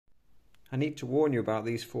I need to warn you about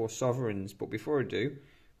these 4 sovereigns, but before I do,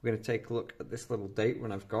 we're going to take a look at this little date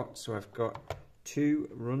run I've got. So I've got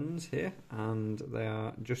 2 runs here, and they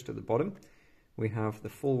are just at the bottom. We have the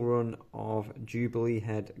full run of Jubilee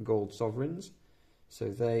Head Gold Sovereigns. So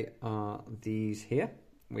they are these here.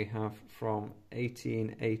 We have from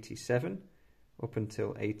 1887 up until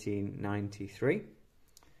 1893.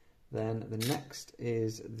 Then the next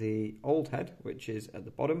is the Old Head, which is at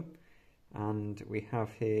the bottom. And we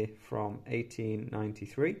have here from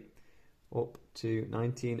 1893 up to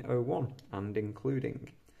 1901 and including.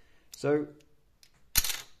 So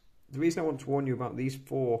the reason I want to warn you about these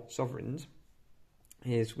 4 sovereigns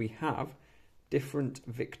is we have different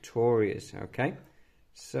Victorias, okay?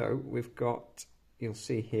 So we've got, you'll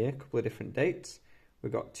see here, a couple of different dates.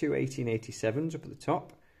 We've got 2 1887s up at the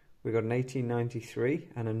top. We've got an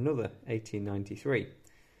 1893 and another 1893.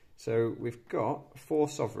 So we've got 4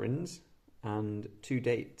 sovereigns and 2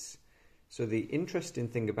 dates. So the interesting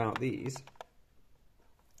thing about these,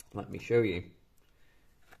 let me show you.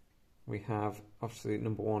 We have obviously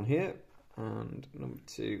number 1 here and number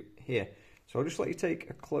 2 here. So I'll just let you take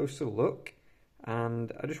a closer look,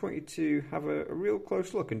 and I just want you to have a real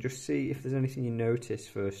close look and just see if there's anything you notice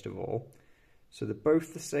first of all. So they're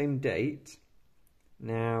both the same date.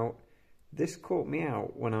 Now this caught me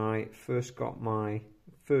out when I first got my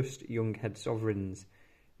first young head sovereigns.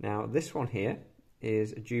 Now this one here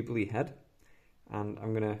is a Jubilee head, and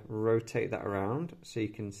I'm going to rotate that around so you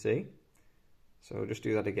can see. So I'll just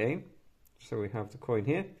do that again. So we have the coin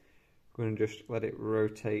here. We're going to just let it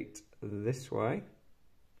rotate this way,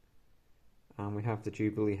 and we have the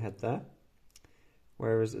Jubilee head there.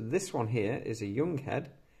 Whereas this one here is a young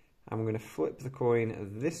head, and we're going to flip the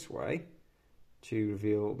coin this way to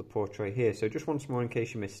reveal the portrait here. So just once more in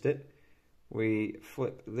case you missed it, we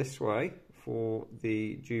flip this way for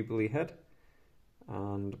the Jubilee head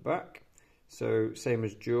and back. So same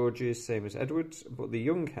as George's, same as Edward's, but the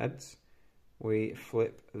young heads we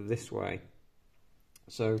flip this way.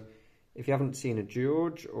 So if you haven't seen a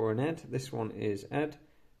George or an Ed, this one is Ed,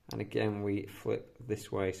 and again we flip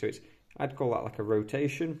this way. So it's, I'd call that like a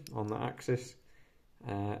rotation on the axis,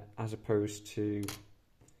 as opposed to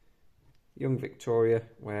young Victoria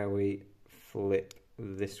where we flip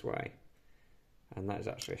this way. And that is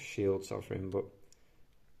actually a shield sovereign, but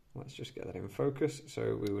let's just get that in focus.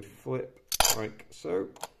 So we would flip like so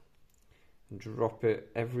and drop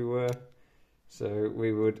it everywhere. So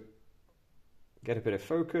we would get a bit of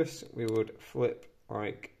focus, we would flip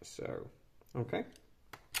like so. Okay,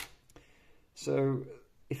 so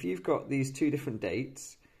if you've got these 2 different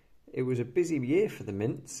dates, it was a busy year for the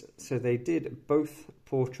mints, so they did both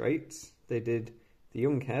portraits. They did the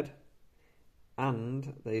young head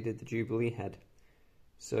and they did the Jubilee head.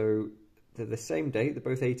 So they're the same date, they're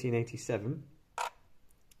both 1887,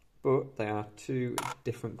 but they are 2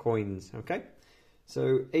 different coins, okay? So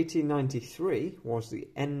 1893 was the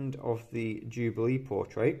end of the Jubilee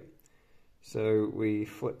portrait. So we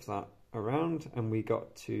flipped that around and we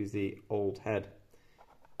got to the old head.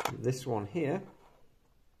 This one here,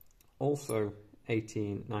 also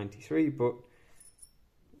 1893, but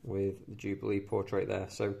with the Jubilee portrait there.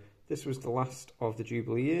 So this was the last of the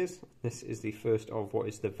Jubilee years. This is the first of what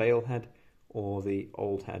is the veil head, or the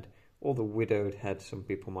old head, or the widowed head, some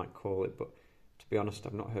people might call it, but to be honest,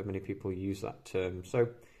 I've not heard many people use that term. So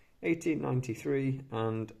 1893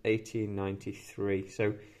 and 1893.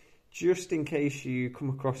 So just in case you come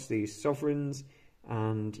across these sovereigns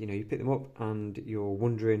and you pick them up and you're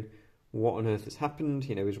wondering what on earth has happened,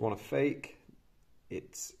 is one a fake?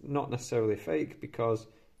 It's not necessarily a fake because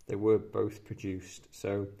they were both produced.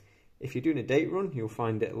 So if you're doing a date run, you'll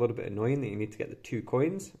find it a little bit annoying that you need to get the 2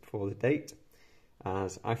 coins for the date,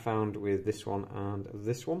 as I found with this one and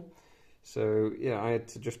this one. So yeah, I had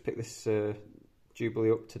to just pick this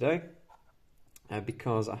Jubilee up today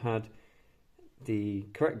because I had the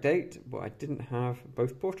correct date, but I didn't have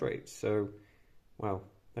both portraits. So, well,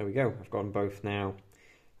 there we go. I've got them both now.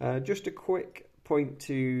 Just a quick point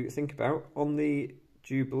to think about. On the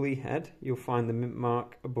Jubilee head, you'll find the mint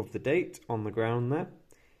mark above the date on the ground there.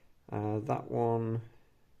 That one,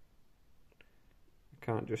 I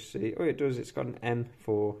can't just see. Oh, it does. It's got an M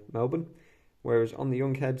for Melbourne. Whereas on the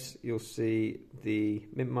young heads, you'll see the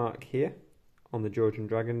mint mark here on the Georgian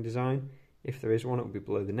Dragon design. If there is one, it will be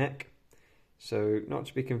below the neck. So not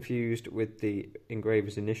to be confused with the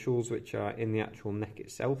engraver's initials, which are in the actual neck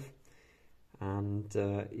itself. And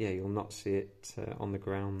yeah, you'll not see it on the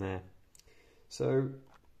ground there. So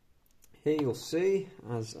here you'll see,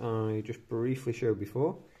 as I just briefly showed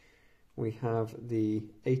before, we have the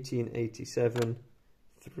 1887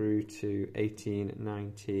 through to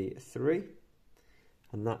 1893.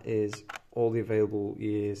 And that is all the available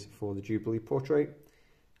years for the Jubilee portrait.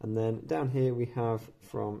 And then down here we have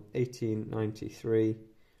from 1893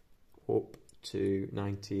 up to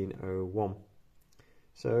 1901.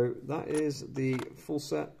 So that is the full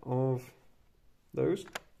set of those.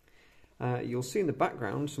 You'll see in the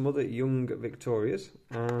background some other young Victorias,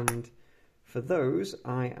 and for those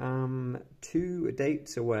I am 2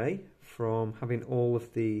 dates away from having all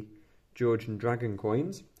of the George and Dragon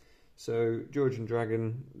coins. So George and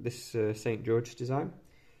Dragon, this St. George design,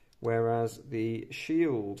 whereas the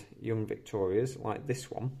Shield Young Victorias, like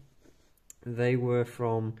this one, they were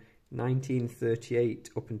from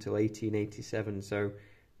 1938 up until 1887, so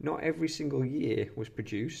not every single year was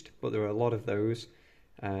produced, but there are a lot of those.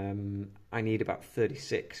 I need about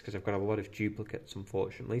 36 because I've got a lot of duplicates,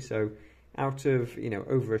 unfortunately. So out of,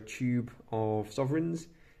 over a tube of sovereigns,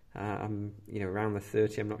 I'm, around the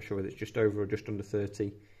 30. I'm not sure whether it's just over or just under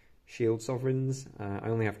 30 Shield sovereigns. I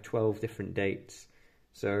only have 12 different dates.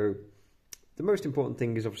 So the most important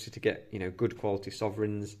thing is obviously to get, good quality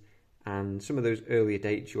sovereigns, and some of those earlier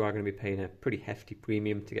dates you are going to be paying a pretty hefty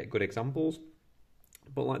premium to get good examples.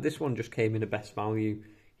 But like this one just came in a best value,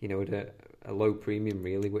 at a low premium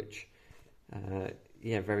really, which,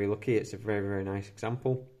 very lucky. It's a very, very nice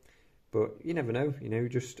example. But you never know,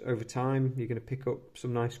 just over time you're going to pick up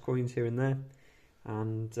some nice coins here and there,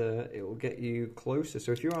 and it will get you closer.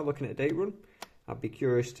 So if you are looking at a date run, I'd be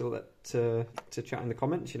curious to chat in the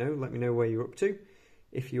comments, let me know where you're up to.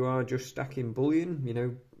 If you are just stacking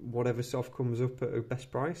bullion, whatever Sov comes up at a best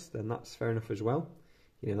price, then that's fair enough as well.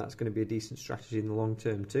 That's going to be a decent strategy in the long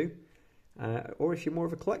term too. Or if you're more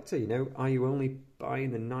of a collector, are you only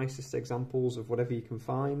buying the nicest examples of whatever you can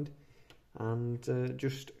find, and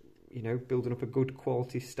just, building up a good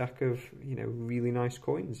quality stack of, really nice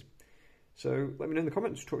coins. So let me know in the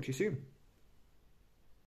comments. Talk to you soon.